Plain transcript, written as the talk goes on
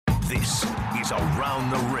This is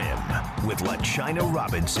Around the Rim with LaChina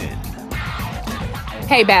Robinson.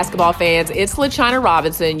 Hey, basketball fans, it's LaChina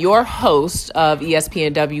Robinson, your host of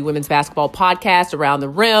ESPNW Women's Basketball Podcast, Around the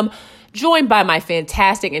Rim, joined by my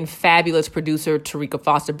fantastic and fabulous producer, Tarika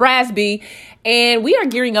Foster-Brasby. And we are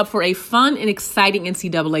gearing up for a fun and exciting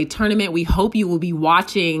NCAA tournament. We hope you will be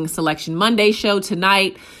watching Selection Monday show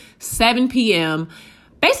tonight, 7 p.m.,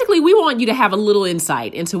 Basically, we want you to have a little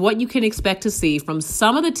insight into what you can expect to see from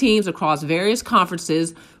some of the teams across various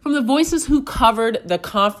conferences from the voices who covered the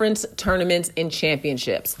conference tournaments and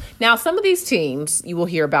championships. Now, some of these teams you will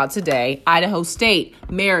hear about today, Idaho State,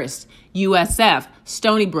 Marist, USF,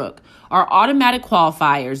 Stony Brook, are automatic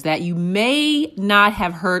qualifiers that you may not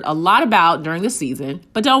have heard a lot about during the season,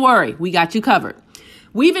 but don't worry, we got you covered.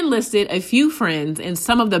 We've enlisted a few friends and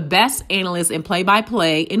some of the best analysts and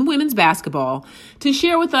play-by-play in women's basketball to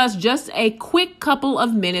share with us just a quick couple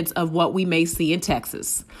of minutes of what we may see in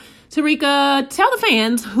Texas. Tarika, tell the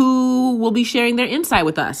fans who will be sharing their insight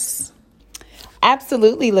with us.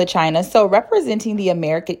 Absolutely, LaChina. So representing the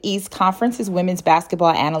American East Conference is women's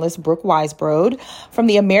basketball analyst Brooke Weisbrod. From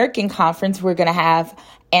the American Conference, we're going to have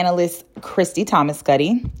analyst Christy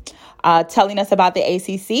Thomaskutty. Telling us about the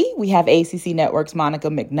ACC, we have ACC Network's Monica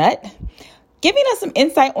McNutt. Giving us some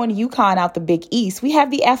insight on UConn out the Big East, we have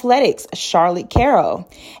the Athletics' Charlotte Carroll.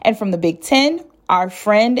 And from the Big Ten, our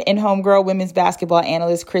friend and homegirl women's basketball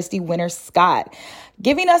analyst Christy Winters-Scott.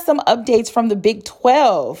 Giving us some updates from the Big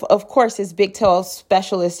 12, of course, is Big 12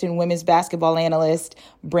 specialist and women's basketball analyst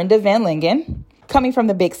Brenda VanLengen. Coming from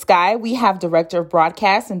the Big Sky, we have Director of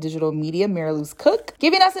Broadcast and Digital Media, Mariluz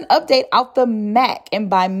giving us an update out the MAC. And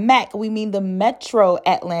by MAC, we mean the Metro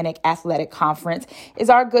Atlantic Athletic Conference, is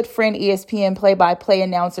our good friend ESPN play-by-play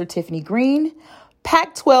announcer Tiffany Greene.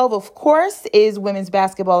 Pac-12, of course, is women's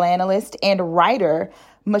basketball analyst and writer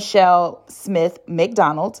Michelle Smith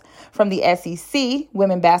McDonald. From the SEC,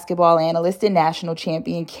 women basketball analyst and national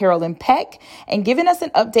champion Carolyn Peck. And giving us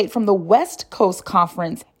an update from the West Coast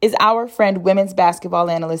Conference is our friend women's basketball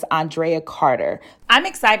analyst Andraya Carter. I'm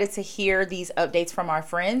excited to hear these updates from our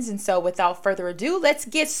friends. And so without further ado, let's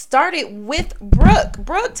get started with Brooke.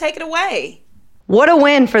 Brooke, take it away. What a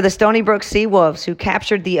win for the Stony Brook Seawolves, who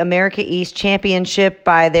captured the America East Championship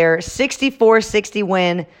by their 64-60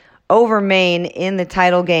 win over Maine in the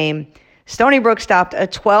title game. Stony Brook stopped a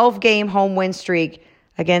 12-game home win streak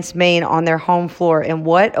against Maine on their home floor, and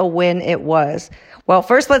what a win it was. Well,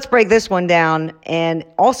 first let's break this one down and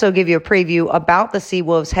also give you a preview about the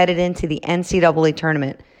Seawolves headed into the NCAA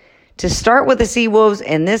tournament. To start with the Seawolves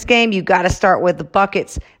in this game, you got to start with the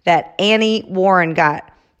buckets that Annie Warren got.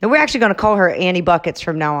 And we're actually going to call her Annie Buckets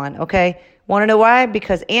from now on, okay? Want to know why?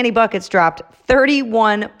 Because Annie Buckets dropped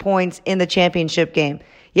 31 points in the championship game.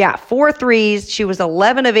 Yeah, 4 threes. She was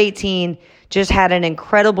 11 of 18, just had an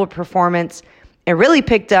incredible performance and really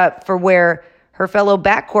picked up for where her fellow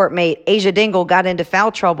backcourt mate, Asia Dingle, got into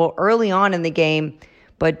foul trouble early on in the game.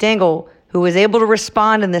 But Dingle, who was able to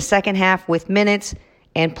respond in the second half with minutes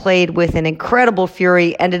and played with an incredible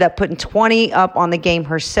fury, ended up putting 20 up on the game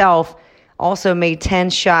herself, also made 10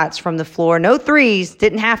 shots from the floor. No threes,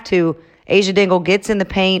 didn't have to. Asia Dingle gets in the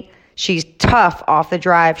paint. She's tough off the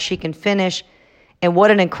drive. She can finish. And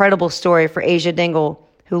what an incredible story for Asia Dingle,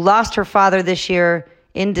 who lost her father this year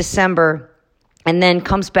in December and then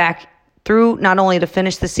comes back through not only to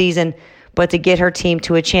finish the season, but to get her team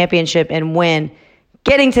to a championship and win.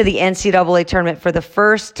 Getting to the NCAA tournament for the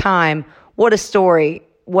first time. What a story.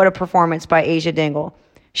 What a performance by Asia Dingle.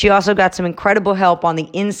 She also got some incredible help on the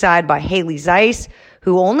inside by Haley Zeiss,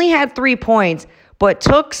 who only had 3 points, but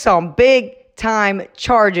took some big-time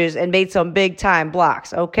charges and made some big-time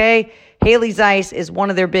blocks, okay? Haley Zeiss is one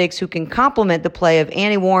of their bigs who can complement the play of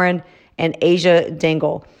Annie Warren and Asia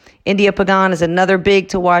Dingle. India Pagan is another big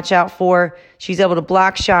to watch out for. She's able to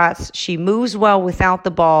block shots. She moves well without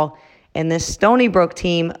the ball. And this Stony Brook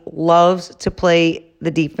team loves to play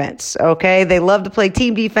the defense, okay? They love to play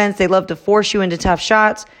team defense. They love to force you into tough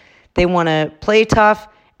shots. They want to play tough,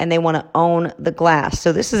 and they want to own the glass.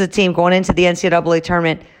 So this is a team going into the NCAA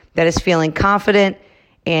tournament that is feeling confident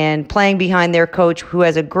and playing behind their coach, who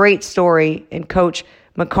has a great story, and Coach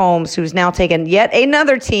McCombs, who's now taken yet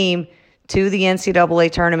another team to the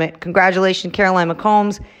NCAA tournament. Congratulations, Caroline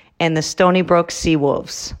McCombs and the Stony Brook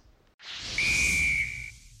Seawolves.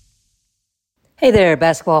 Hey there,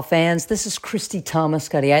 basketball fans. This is Christy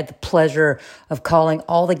Thomaskutty. I had the pleasure of calling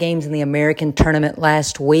all the games in the American tournament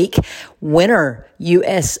last week. Winner,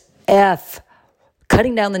 USF,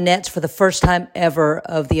 cutting down the nets for the first time ever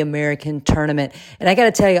of the American tournament. And I got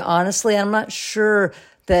to tell you, honestly, I'm not sure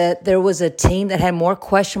that there was a team that had more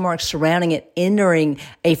question marks surrounding it entering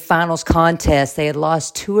a finals contest. They had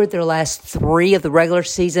lost 2 of their last 3 of the regular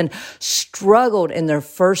season, struggled in their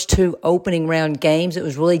first 2 opening round games. It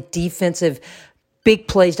was really defensive, big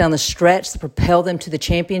plays down the stretch that propelled them to the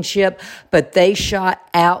championship, but they shot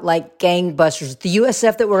out like gangbusters. The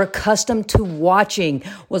USF that we're accustomed to watching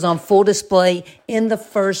was on full display in the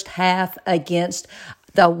first half against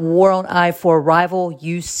the war on eye for rival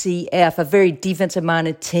UCF, a very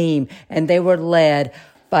defensive-minded team, and they were led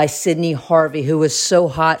by Sydney Harvey, who was so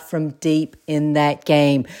hot from deep in that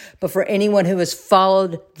game. But for anyone who has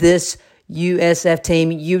followed this USF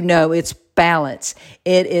team, you know it's balance.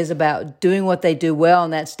 It is about doing what they do well,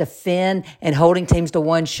 and that's defend and holding teams to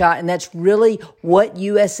 1 shot, and that's really what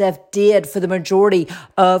USF did for the majority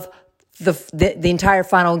of the entire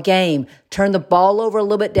final game. Turned the ball over a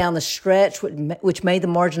little bit down the stretch, which made the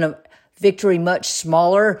margin of victory much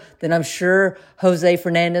smaller than I'm sure Jose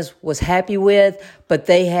Fernandez was happy with, but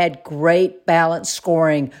they had great balanced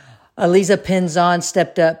scoring. Aliza Pinzon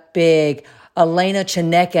stepped up big. Elena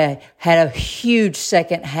Chineka had a huge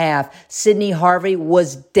second half. Sydney Harvey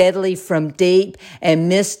was deadly from deep and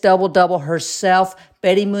missed double-double herself.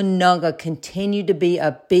 Betty Mununga continued to be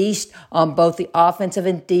a beast on both the offensive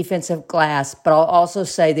and defensive glass. But I'll also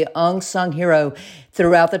say the unsung hero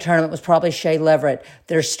throughout the tournament was probably Shea Leverett,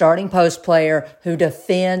 their starting post player who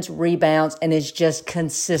defends, rebounds, and is just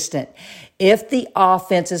consistent. If the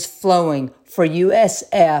offense is flowing for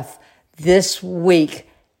USF this week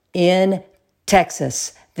in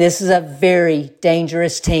Texas, this is a very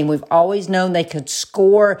dangerous team. We've always known they could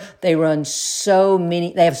score. They have so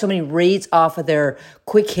many reads off of their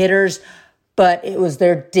quick hitters, but it was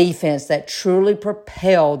their defense that truly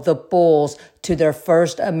propelled the Bulls to their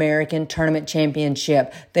first American tournament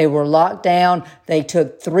championship. They were locked down. They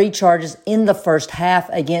took 3 charges in the first half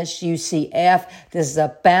against UCF. This is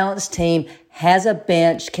a balanced team, has a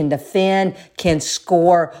bench, can defend, can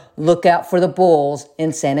score. Look out for the Bulls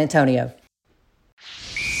in San Antonio.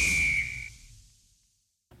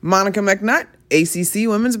 Monica McNutt, ACC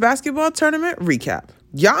Women's Basketball Tournament Recap.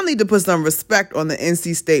 Y'all need to put some respect on the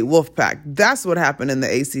NC State Wolfpack. That's what happened in the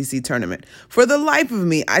ACC tournament. For the life of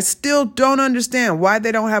me, I still don't understand why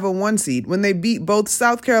they don't have a 1 seed when they beat both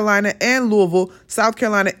South Carolina and Louisville, South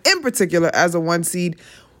Carolina in particular as a 1 seed,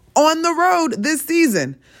 on the road this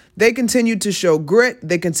season. They continued to show grit.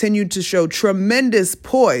 They continued to show tremendous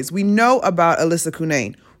poise. We know about Alyssa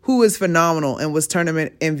Cunane, who is phenomenal and was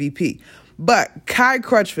tournament MVP. But Kai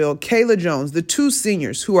Crutchfield, Kayla Jones, the 2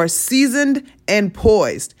 seniors who are seasoned and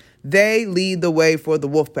poised, they lead the way for the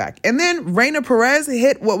Wolfpack. And then Raina Perez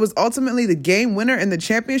hit what was ultimately the game winner in the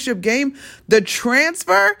championship game. The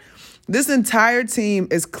transfer, this entire team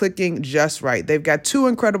is clicking just right. They've got 2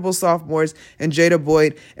 incredible sophomores in Jada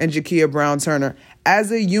Boyd and Jakia Brown-Turner.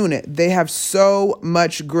 As a unit, they have so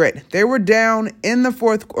much grit. They were down in the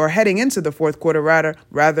fourth, or heading into the fourth quarter,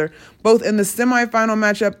 rather, both in the semifinal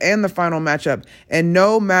matchup and the final matchup. And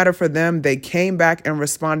no matter for them, they came back and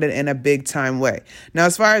responded in a big-time way. Now,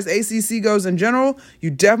 as far as ACC goes in general,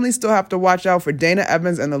 you definitely still have to watch out for Dana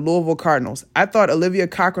Evans and the Louisville Cardinals. I thought Olivia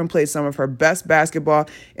Cochran played some of her best basketball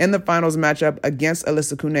in the finals matchup against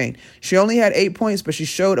Alyssa Cunane. She only had 8 points, but she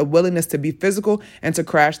showed a willingness to be physical and to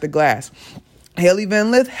crash the glass. Haley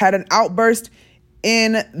Van Lith had an outburst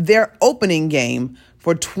in their opening game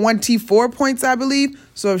for 24 points, I believe.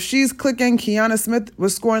 So if she's clicking, Kiana Smith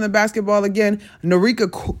was scoring the basketball again. Norika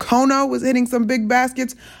Kono was hitting some big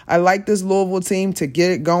baskets. I like this Louisville team to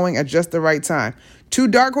get it going at just the right time. 2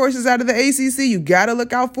 dark horses out of the ACC you got to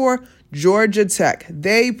look out for. Georgia Tech.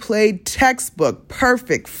 They played textbook,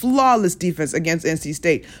 perfect, flawless defense against NC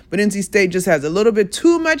State. But NC State just has a little bit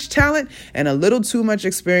too much talent and a little too much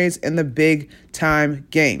experience in the big-time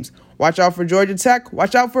games. Watch out for Georgia Tech.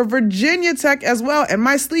 Watch out for Virginia Tech as well. And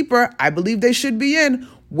my sleeper, I believe they should be in,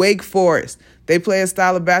 Wake Forest. They play a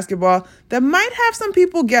style of basketball that might have some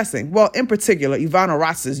people guessing. Well, in particular, Ivana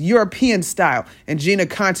Ross's European style and Gina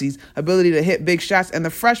Conti's ability to hit big shots, and the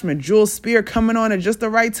freshman Jules Spear coming on at just the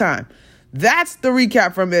right time. That's the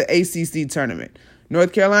recap from the ACC tournament.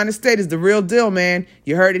 North Carolina State is the real deal, man.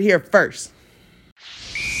 You heard it here first.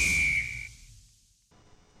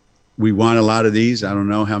 We won a lot of these. I don't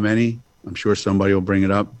know how many. I'm sure somebody will bring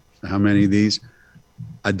it up. How many of these?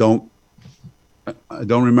 I don't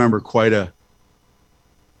remember quite a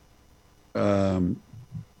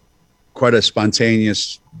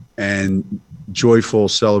spontaneous and joyful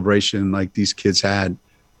celebration like these kids had.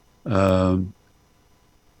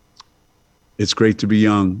 It's great to be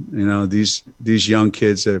young. You know, these young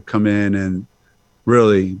kids that have come in, and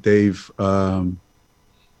really they've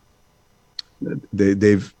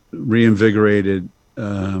reinvigorated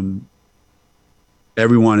everyone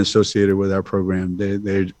associated with our program.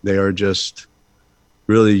 They are just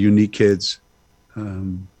really unique kids,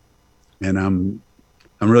 and I'm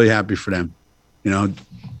really happy for them. You know,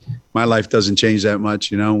 my life doesn't change that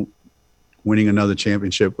much, you know, winning another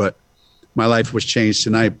championship, but my life was changed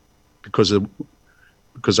tonight because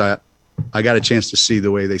I got a chance to see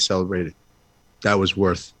the way they celebrated. That was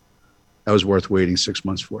worth waiting 6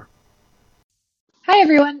 months for. Hi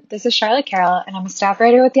everyone, this is Charlotte Carroll, and I'm a staff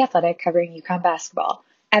writer with The Athletic covering UConn basketball.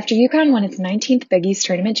 After UConn won its 19th Big East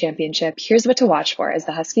Tournament championship, here's what to watch for as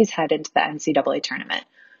the Huskies head into the NCAA tournament.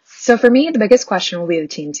 So for me, the biggest question will be the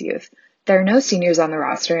team's youth. There are no seniors on the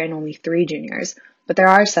roster and only 3 juniors, but there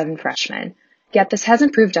are 7 freshmen. Yet this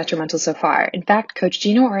hasn't proved detrimental so far. In fact, Coach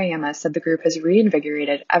Gino Auriemma said the group has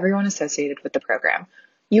reinvigorated everyone associated with the program.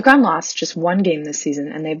 UConn lost just 1 game this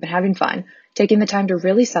season, and they've been having fun, taking the time to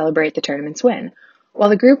really celebrate the tournament's win. While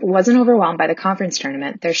the group wasn't overwhelmed by the conference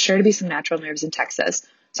tournament, there's sure to be some natural nerves in Texas,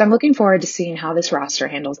 so I'm looking forward to seeing how this roster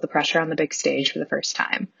handles the pressure on the big stage for the first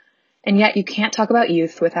time. And yet you can't talk about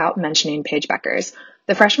youth without mentioning Paige Bueckers.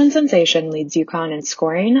 The freshman sensation leads UConn in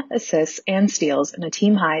scoring, assists, and steals in a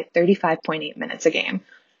team-high 35.8 minutes a game.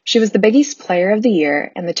 She was the Big East Player of the Year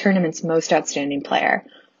and the tournament's most outstanding player.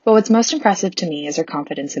 But what's most impressive to me is her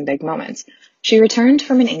confidence in big moments. She returned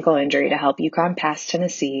from an ankle injury to help UConn pass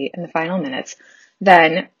Tennessee in the final minutes.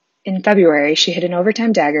 Then, in February, she hit an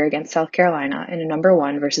overtime dagger against South Carolina in a number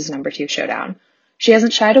 1 versus number 2 showdown. She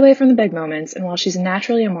hasn't shied away from the big moments, and while she's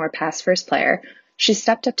naturally a more pass-first player, she's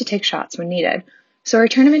stepped up to take shots when needed. So her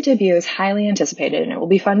tournament debut is highly anticipated, and it will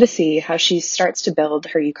be fun to see how she starts to build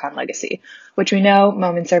her UConn legacy, which we know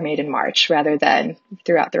moments are made in March rather than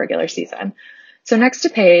throughout the regular season. So next to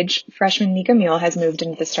Paige, freshman Nika Mule has moved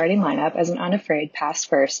into the starting lineup as an unafraid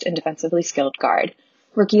pass-first and defensively skilled guard.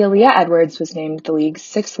 Rookie Aaliyah Edwards was named the league's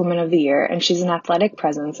 6th Woman of the Year, and she's an athletic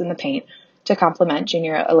presence in the paint to complement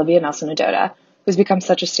junior Olivia Nelson-Ododa, who's become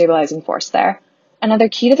such a stabilizing force there. Another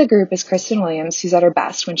key to the group is Kristen Williams, who's at her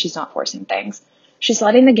best when she's not forcing things. She's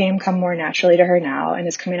letting the game come more naturally to her now and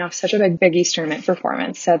is coming off such a Big East tournament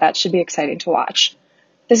performance, so that should be exciting to watch.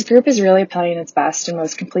 This group is really playing its best and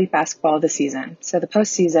most complete basketball of the season, so the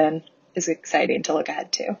postseason is exciting to look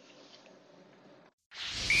ahead to.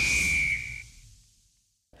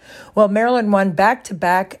 Well, Maryland won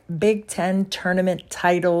back-to-back Big Ten tournament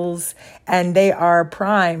titles, and they are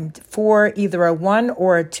primed for either a 1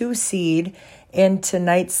 or a 2 seed in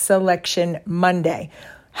tonight's selection Monday.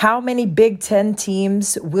 How many Big Ten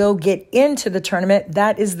teams will get into the tournament?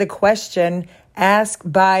 That is the question asked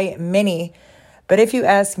by many. But if you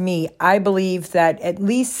ask me, I believe that at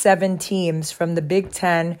least 7 teams from the Big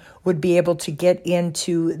Ten would be able to get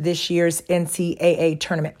into this year's NCAA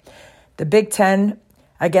tournament. The Big Ten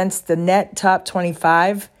against the net top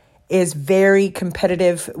 25 is very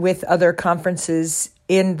competitive with other conferences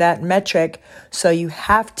in that metric. So you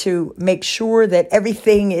have to make sure that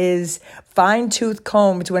everything is fine-tooth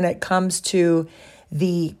combed when it comes to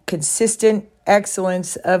the consistent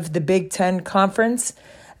excellence of the Big Ten Conference.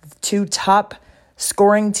 2 top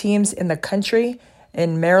scoring teams in the country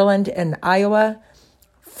in Maryland and Iowa.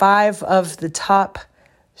 5 of the top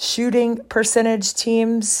shooting percentage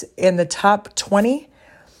teams in the top 20.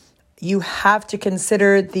 You have to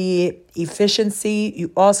consider the efficiency.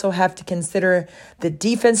 You also have to consider the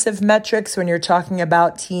defensive metrics when you're talking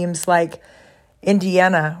about teams like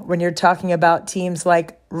Indiana, when you're talking about teams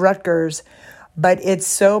like Rutgers. But it's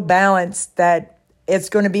so balanced that it's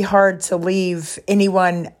going to be hard to leave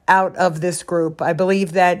anyone out of this group. I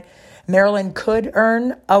believe that Maryland could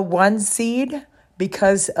earn a 1 seed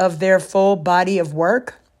because of their full body of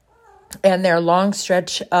work and their long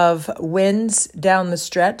stretch of wins down the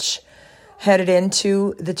stretch headed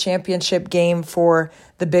into the championship game for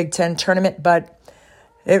the Big Ten tournament, but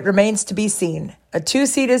it remains to be seen. A 2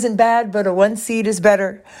 seed isn't bad, but a 1 seed is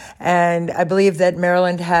better. And I believe that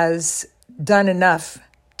Maryland has done enough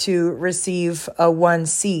to receive a 1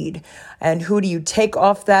 seed. And who do you take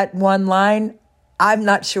off that 1 line? I'm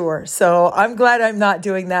not sure. So I'm glad I'm not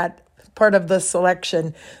doing that part of the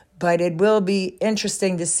selection. But it will be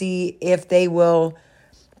interesting to see if they will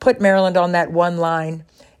put Maryland on that 1 line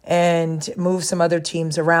and move some other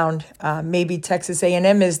teams around. Maybe Texas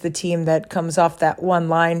A&M is the team that comes off that 1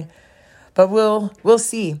 line, but we'll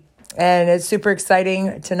see. And it's super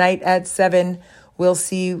exciting. Tonight at 7, we'll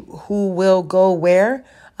see who will go where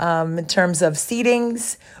in terms of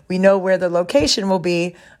seedings. We know where the location will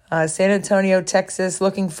be. San Antonio, Texas.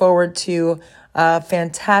 Looking forward to a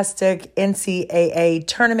fantastic NCAA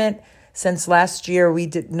tournament. Since last year, we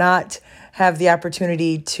did not have the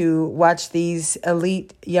opportunity to watch these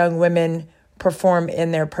elite young women perform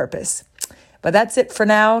in their purpose. But that's it for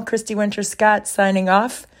now. Christy Winters-Scott signing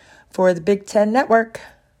off for the Big Ten Network.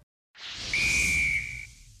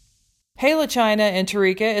 Hey, LaChina and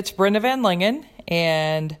Tarika, it's Brenda VanLengen,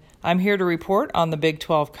 and I'm here to report on the Big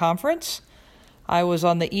 12 Conference. I was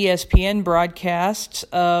on the ESPN broadcast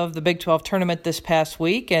of the Big 12 tournament this past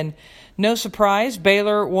week, and no surprise,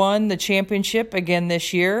 Baylor won the championship again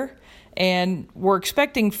this year, and we're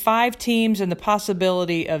expecting 5 teams and the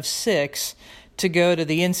possibility of 6 to go to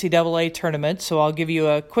the NCAA tournament, so I'll give you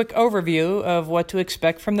a quick overview of what to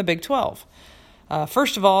expect from the Big 12.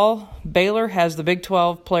 First of all, Baylor has the Big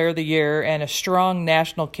 12 Player of the Year and a strong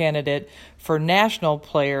national candidate for National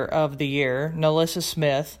Player of the Year, NaLyssa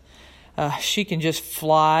Smith. She can just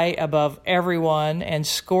fly above everyone and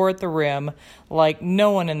score at the rim like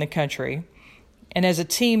no one in the country. And as a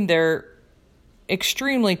team, they're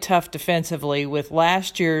extremely tough defensively with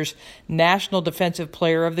last year's National Defensive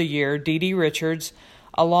Player of the Year, Dee Richards,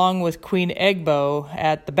 along with Queen Egbo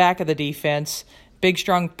at the back of the defense. Big,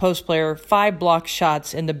 strong post player, 5 block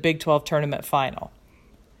shots in the Big 12 tournament final.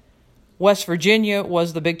 West Virginia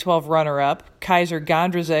was the Big 12 runner-up. Kaiser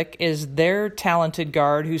Gondrzek is their talented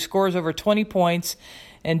guard who scores over 20 points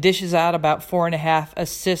and dishes out about 4.5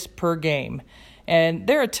 assists per game. And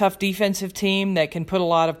they're a tough defensive team that can put a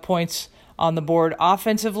lot of points on the board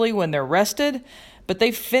offensively when they're rested, but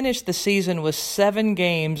they finished the season with 7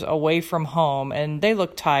 games away from home, and they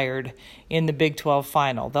look tired in the Big 12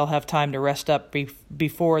 final. They'll have time to rest up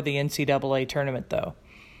before the NCAA tournament, though.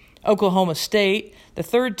 Oklahoma State, the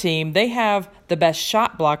third team, they have the best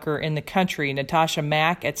shot blocker in the country, Natasha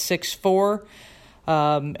Mack at 6'4".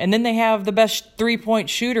 And then they have the best three-point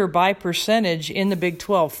shooter by percentage in the Big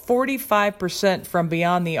 12. 45% from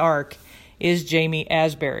beyond the arc is Jamie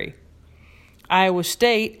Asbury. Iowa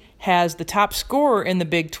State has the top scorer in the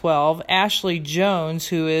Big 12, Ashley Jones,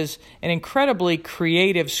 who is an incredibly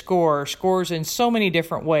creative scorer, scores in so many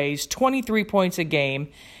different ways, 23 points a game.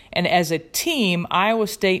 And as a team, Iowa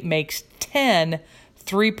State makes 10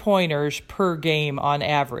 three-pointers per game on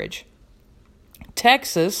average.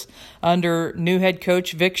 Texas, under new head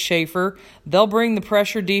coach Vic Schaefer, they'll bring the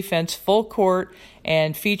pressure defense full court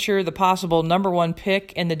and feature the possible number 1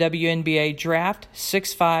 pick in the WNBA draft,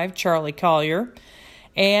 6'5", Charlie Collier.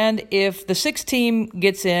 And if the 6th team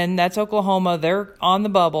gets in, that's Oklahoma, they're on the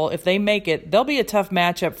bubble. If they make it, they'll be a tough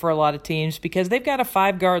matchup for a lot of teams because they've got a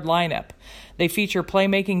 5-guard lineup. They feature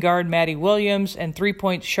playmaking guard Maddie Williams and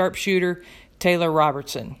 3-point sharpshooter Taylor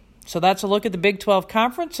Robertson. So that's a look at the Big 12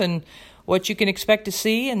 Conference and what you can expect to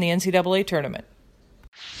see in the NCAA tournament.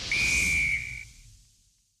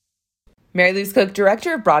 Mariluz Cook,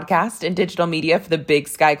 Director of Broadcast and Digital Media for the Big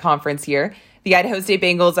Sky Conference here. The Idaho State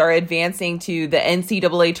Bengals are advancing to the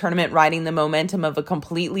NCAA tournament, riding the momentum of a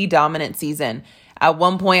completely dominant season. At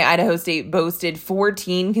one point, Idaho State boasted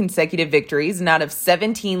 14 consecutive victories, and out of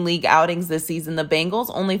 17 league outings this season, the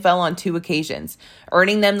Bengals only fell on 2 occasions,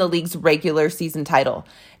 earning them the league's regular season title.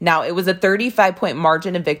 Now, it was a 35-point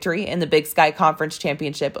margin of victory in the Big Sky Conference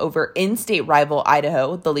Championship over in-state rival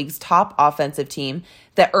Idaho, the league's top offensive team,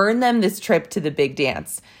 that earned them this trip to the Big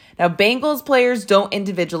Dance. Now, Bengals players don't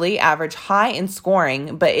individually average high in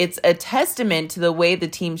scoring, but it's a testament to the way the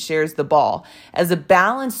team shares the ball, as a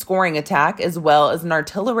balanced scoring attack as well as an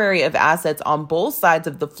artillery of assets on both sides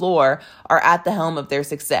of the floor are at the helm of their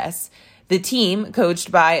success. The team, coached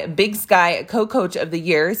by Big Sky Co-Coach of the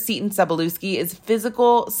Year, Seton Sabaluski, is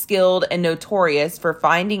physical, skilled, and notorious for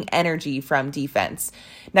finding energy from defense.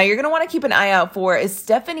 Now, you're going to want to keep an eye out for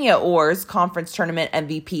Estefania Orr's conference tournament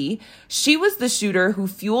MVP. She was the shooter who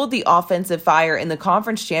fueled the offensive fire in the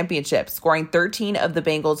conference championship, scoring 13 of the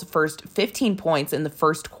Bengals' first 15 points in the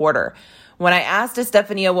first quarter. When I asked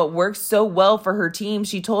Estefania what worked so well for her team,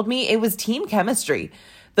 she told me it was team chemistry.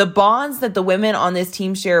 The bonds that the women on this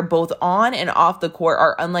team share both on and off the court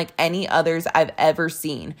are unlike any others I've ever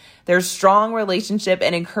seen. Their strong relationship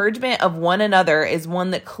and encouragement of one another is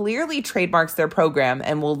one that clearly trademarks their program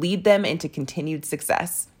and will lead them into continued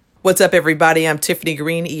success. What's up, everybody? I'm Tiffany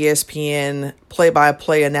Greene, ESPN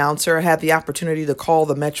play-by-play announcer. I had the opportunity to call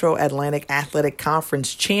the Metro Atlantic Athletic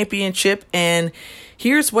Conference Championship, and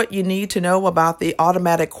here's what you need to know about the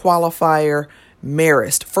automatic qualifier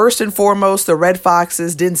Marist. First and foremost, the Red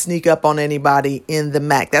Foxes didn't sneak up on anybody in the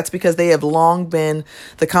MAC. That's because they have long been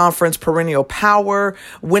the conference perennial power,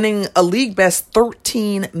 winning a league best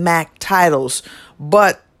 13 MAC titles.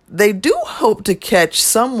 But they do hope to catch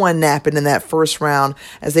someone napping in that first round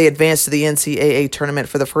as they advance to the NCAA tournament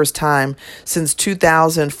for the first time since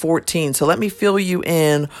 2014. So let me fill you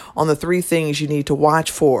in on the 3 things you need to watch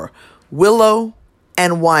for. Willow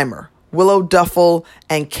and Weimer. Willow Duffel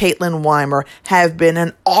and Caitlin Weimer have been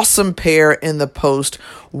an awesome pair in the post.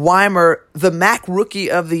 Weimer, the MAC Rookie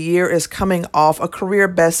of the Year, is coming off a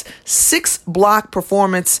career-best 6-block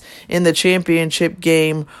performance in the championship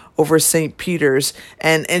game over St. Peter's.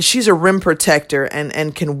 And she's a rim protector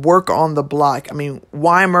and can work on the block. I mean,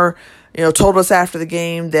 Weimer, told us after the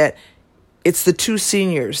game that it's the two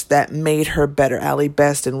seniors that made her better, Allie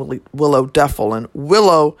Best and Willow Duffel. And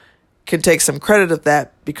Willow can take some credit of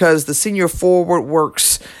that because the senior forward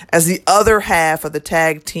works as the other half of the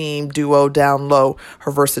tag team duo down low.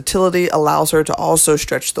 Her versatility allows her to also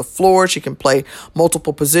stretch the floor. She can play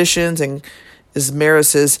multiple positions and is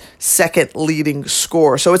Maris's second leading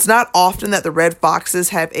scorer. So it's not often that the Red Foxes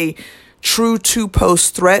have a true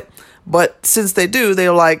two-post threat, but since they do,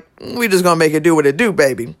 they're like, we just gonna make it do what it do,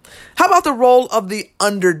 baby. How about the role of the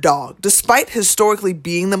underdog? Despite historically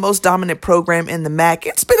being the most dominant program in the MAC,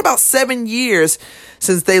 it's been about 7 years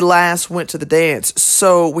since they last went to the dance.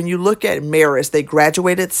 So when you look at Maris, they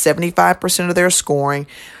graduated 75% of their scoring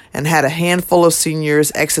and had a handful of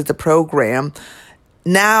seniors exit the program.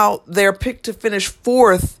 Now they're picked to finish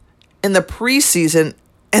 4th in the preseason,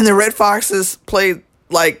 and the Red Foxes played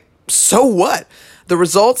like, so what? The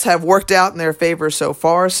results have worked out in their favor so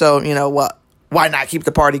far, so you know what? Why not keep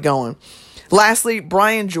the party going? Lastly,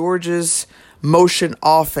 Brian George's motion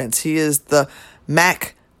offense. He is the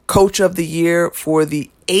MAC Coach of the Year for the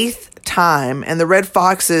 8th time, and the Red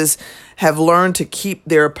Foxes have learned to keep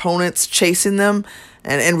their opponents chasing them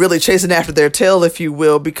and really chasing after their tail, if you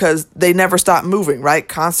will, because they never stop moving, right?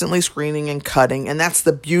 Constantly screening and cutting, and that's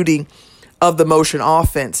the beauty of the motion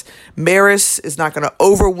offense. Maris is not going to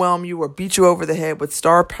overwhelm you or beat you over the head with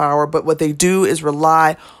star power, but what they do is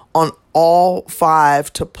rely on all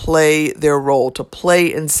 5 to play their role, to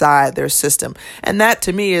play inside their system. And that,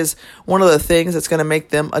 to me, is one of the things that's going to make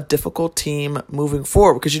them a difficult team moving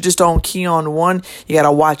forward, because you just don't key on one. You got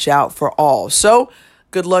to watch out for all. So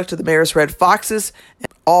good luck to the Maris Red Foxes,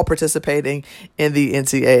 all participating in the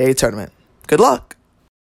NCAA tournament. Good luck.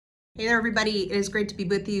 Hey there, everybody. It is great to be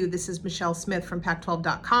with you. This is Michelle Smith from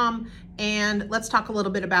Pac12.com, and let's talk a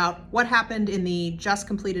little bit about what happened in the just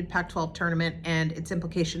completed Pac-12 tournament and its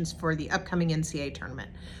implications for the upcoming NCAA tournament.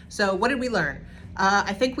 So what did we learn?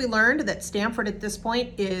 I think we learned that Stanford at this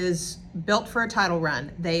point is built for a title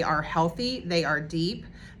run. They are healthy. They are deep.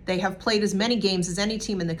 They have played as many games as any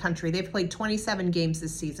team in the country. They've played 27 games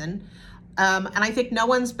this season. And I think no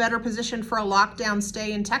one's better positioned for a lockdown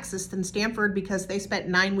stay in Texas than Stanford, because they spent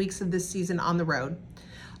 9 weeks of this season on the road.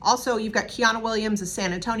 Also, you've got Kiana Williams, a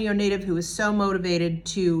San Antonio native, who is so motivated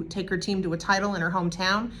to take her team to a title in her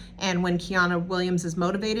hometown. And when Kiana Williams is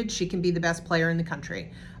motivated, she can be the best player in the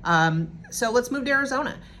country. So let's move to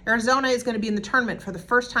Arizona. Arizona is going to be in the tournament for the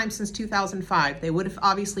first time since 2005. They would have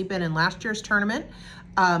obviously been in last year's tournament,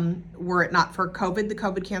 were it not for the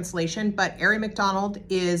COVID cancellation. But Andraya McDonald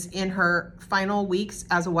is in her final weeks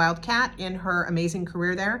as a Wildcat in her amazing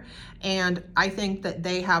career there. And I think that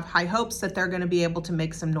they have high hopes that they're going to be able to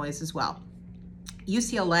make some noise as well.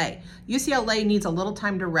 UCLA needs a little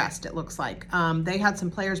time to rest, it looks like. They had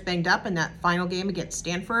some players banged up in that final game against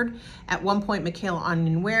Stanford. At one point, Michaela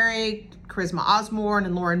Onyenwere, Charisma Osborne,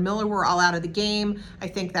 and Lauren Miller were all out of the game. I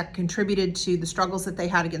think that contributed to the struggles that they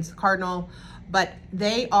had against the Cardinal. But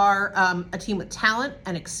they are a team with talent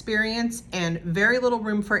and experience and very little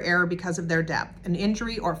room for error because of their depth. An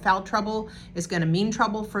injury or foul trouble is going to mean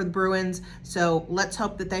trouble for the Bruins. So let's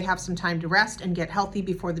hope that they have some time to rest and get healthy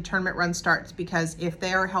before the tournament run starts, because if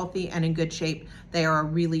they are healthy and in good shape, they are a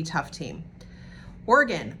really tough team.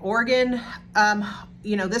 Oregon,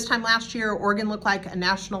 this time last year, Oregon looked like a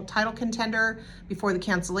national title contender before the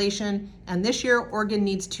cancellation. And this year, Oregon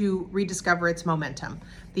needs to rediscover its momentum.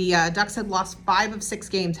 The Ducks had lost 5 of 6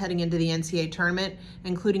 games heading into the NCAA tournament,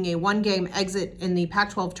 including a 1-game exit in the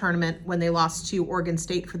Pac-12 tournament when they lost to Oregon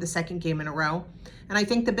State for the second game in a row. And I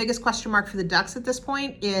think the biggest question mark for the Ducks at this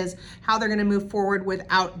point is how they're going to move forward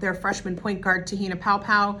without their freshman point guard, Tahina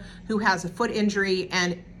Paupau, who has a foot injury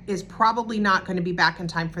and is probably not going to be back in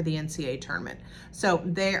time for the NCAA tournament. So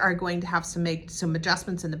they are going to have to make some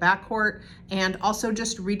adjustments in the backcourt and also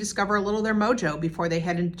just rediscover a little of their mojo before they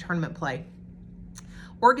head into tournament play.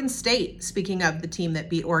 Oregon State, speaking of the team that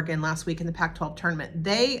beat Oregon last week in the Pac-12 tournament,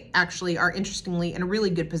 they actually are interestingly in a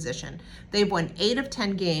really good position. They've won 8 of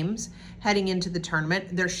 10 games heading into the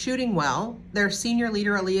tournament. They're shooting well. Their senior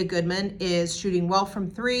leader, Aaliyah Goodman, is shooting well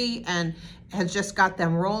from 3 and has just got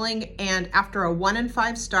them rolling. And after a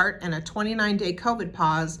 1-5 start and a 29-day COVID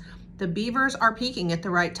pause, the Beavers are peaking at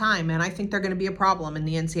the right time, and I think they're going to be a problem in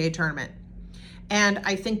the NCAA tournament. And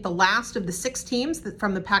I think the last of the 6 teams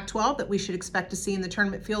from the Pac-12 that we should expect to see in the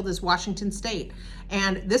tournament field is Washington State.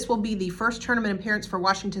 And this will be the first tournament appearance for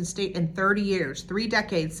Washington State in 30 years, 3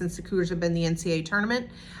 decades since the Cougars have been in the NCAA tournament.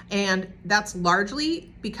 And that's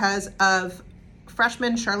largely because of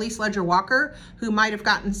freshman Charlize Ledger-Walker, who might have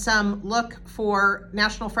gotten some look for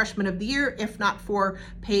National Freshman of the Year, if not for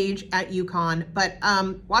Paige at UConn. But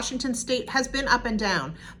Washington State has been up and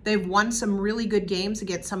down. They've won some really good games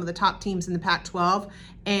against some of the top teams in the Pac-12,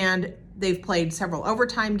 and they've played several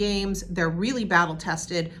overtime games. They're really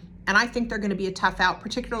battle-tested, and I think they're going to be a tough out,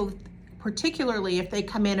 particularly if they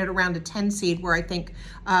come in at around a 10 seed, where I think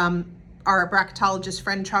our bracketologist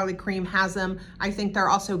friend Charlie Cream has them. I think they're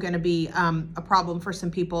also going to be a problem for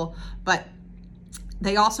some people, but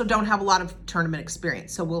they also don't have a lot of tournament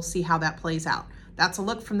experience, so we'll see how that plays out. That's a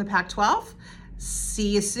look from the Pac-12. See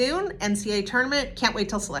you soon. NCAA tournament. Can't wait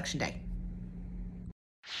till Selection Day.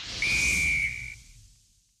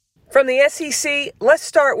 From the SEC, let's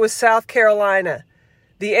start with South Carolina.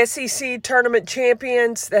 The SEC tournament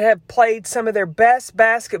champions that have played some of their best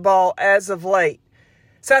basketball as of late.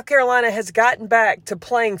 South Carolina has gotten back to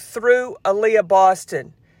playing through Aaliyah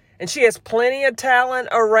Boston, and she has plenty of talent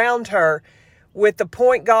around her with the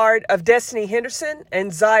point guard of Destiny Henderson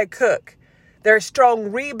and Zia Cook. They're a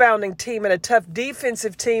strong rebounding team and a tough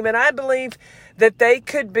defensive team, and I believe that they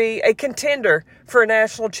could be a contender for a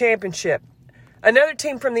national championship. Another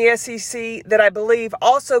team from the SEC that I believe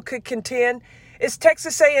also could contend is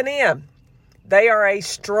Texas A&M. They are a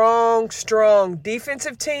strong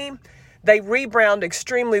defensive team. They rebound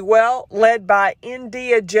extremely well, led by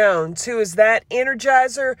India Jones, who is that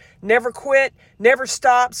energizer, never quit, never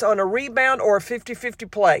stops on a rebound or a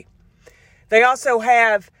 50-50 play. They also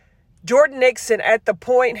have Jordan Nixon at the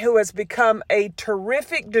point, who has become a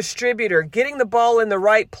terrific distributor, getting the ball in the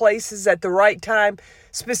right places at the right time,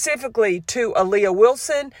 specifically to Aaliyah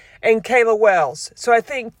Wilson and Kayla Wells. So I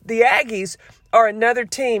think the Aggies are another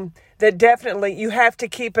team that definitely you have to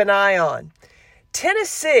keep an eye on.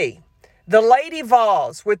 Tennessee, the Lady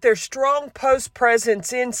Vols, with their strong post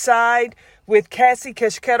presence inside with Cassie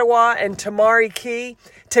Keshketawa and Tamari Key,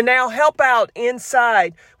 to now help out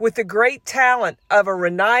inside with the great talent of a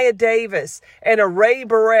Renaya Davis and a Ray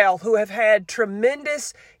Burrell, who have had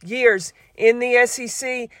tremendous years in the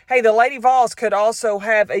SEC. Hey, the Lady Vols could also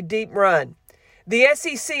have a deep run. The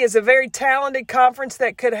SEC is a very talented conference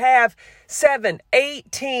that could have 7-8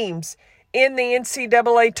 teams in the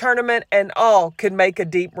NCAA tournament, and all could make a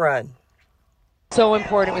deep run. So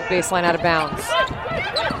important with baseline out of bounds.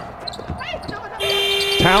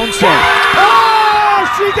 Townsend. Oh,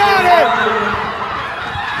 she got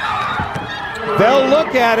it! They'll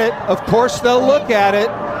look at it. Of course they'll look at it.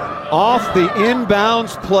 Off the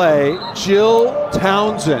inbounds play, Jill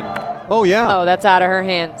Townsend. Oh, yeah. Oh, that's out of her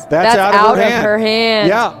hands. That's out of her hands.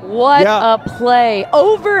 Yeah. What a play.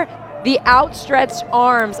 Over the outstretched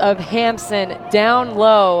arms of Hampson, down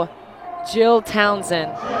low, Jill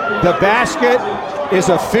Townsend. The basket is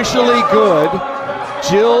officially good.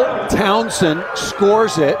 Jill Townsend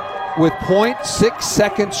scores it with 0.6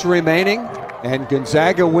 seconds remaining, and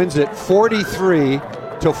Gonzaga wins it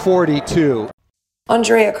 43-42.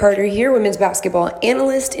 Andraya Carter here, women's basketball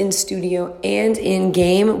analyst in studio and in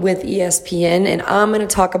game with ESPN, and I'm going to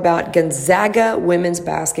talk about Gonzaga women's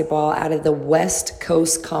basketball out of the West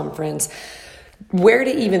Coast Conference. Where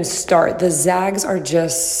to even start? The Zags are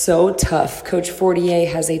just so tough. Coach Fortier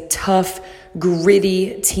has a tough,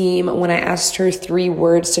 gritty team. When I asked her 3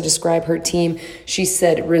 words to describe her team, she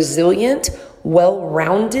said resilient,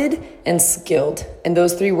 well-rounded, and skilled. And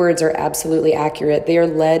those 3 words are absolutely accurate. They are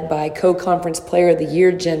led by co-conference player of the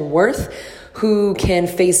year, Jen Worth, who can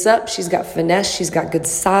face up. She's got finesse. She's got good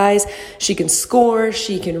size. She can score.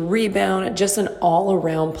 She can rebound. Just an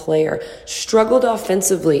all-around player. Struggled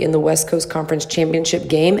offensively in the West Coast Conference Championship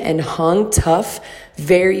game and hung tough.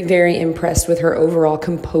 Very, very impressed with her overall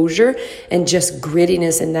composure and just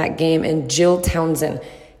grittiness in that game. And Jill Townsend,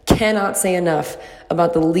 cannot say enough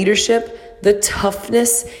about the leadership, the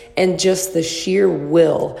toughness, and just the sheer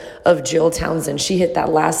will of Jill Townsend. She hit that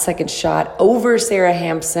last second shot over Sarah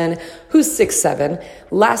Hampson, who's 6'7",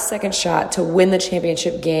 last second shot to win the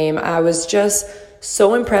championship game. I was just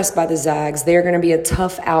so impressed by the Zags. They're going to be a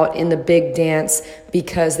tough out in the big dance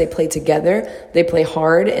because they play together, they play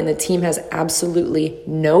hard, and the team has absolutely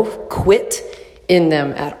no quit in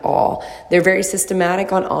them at all. They're very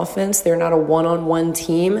systematic on offense. They're not a one-on-one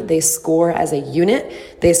team. They score as a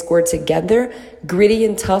unit. They score together. Gritty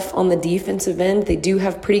and tough on the defensive end. They do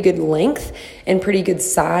have pretty good length and pretty good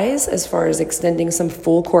size as far as extending some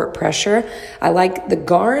full court pressure. I like the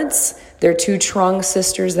guards. They're two Trong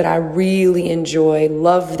sisters that I really enjoy,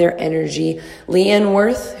 love their energy. Leanne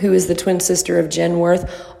Worth, who is the twin sister of Jen Worth,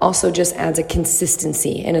 also just adds a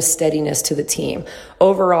consistency and a steadiness to the team.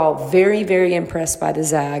 Overall, very, very impressed by the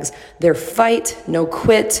Zags. Their fight, no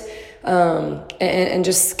quit, and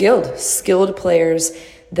just skilled players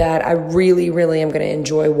that I really, really am going to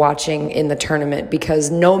enjoy watching in the tournament, because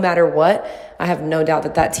no matter what, I have no doubt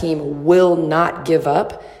that that team will not give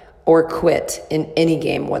up or quit in any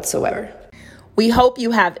game whatsoever. We hope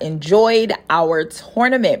you have enjoyed our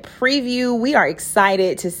tournament preview. We are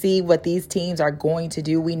excited to see what these teams are going to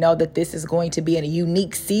do. We know that this is going to be a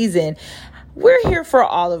unique season. We're here for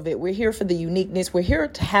all of it. We're here for the uniqueness. We're here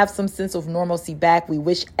to have some sense of normalcy back. We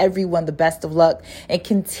wish everyone the best of luck and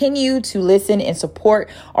continue to listen and support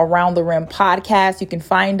Around the Rim podcast. You can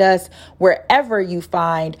find us wherever you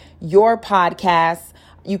find your podcasts.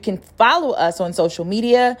 You can follow us on social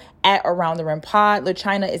media at Around the Rim Pod.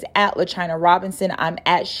 LaChina is at LaChina Robinson. I'm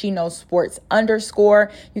at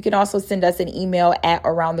SheKnowsSports_. You can also send us an email at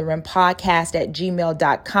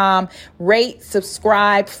aroundtherimpodcast@gmail.com. Rate,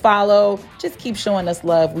 subscribe, follow. Just keep showing us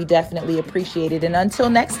love. We definitely appreciate it. And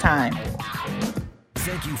until next time.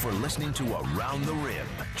 Thank you for listening to Around the Rim.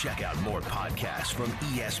 Check out more podcasts from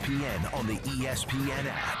ESPN on the ESPN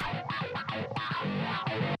app.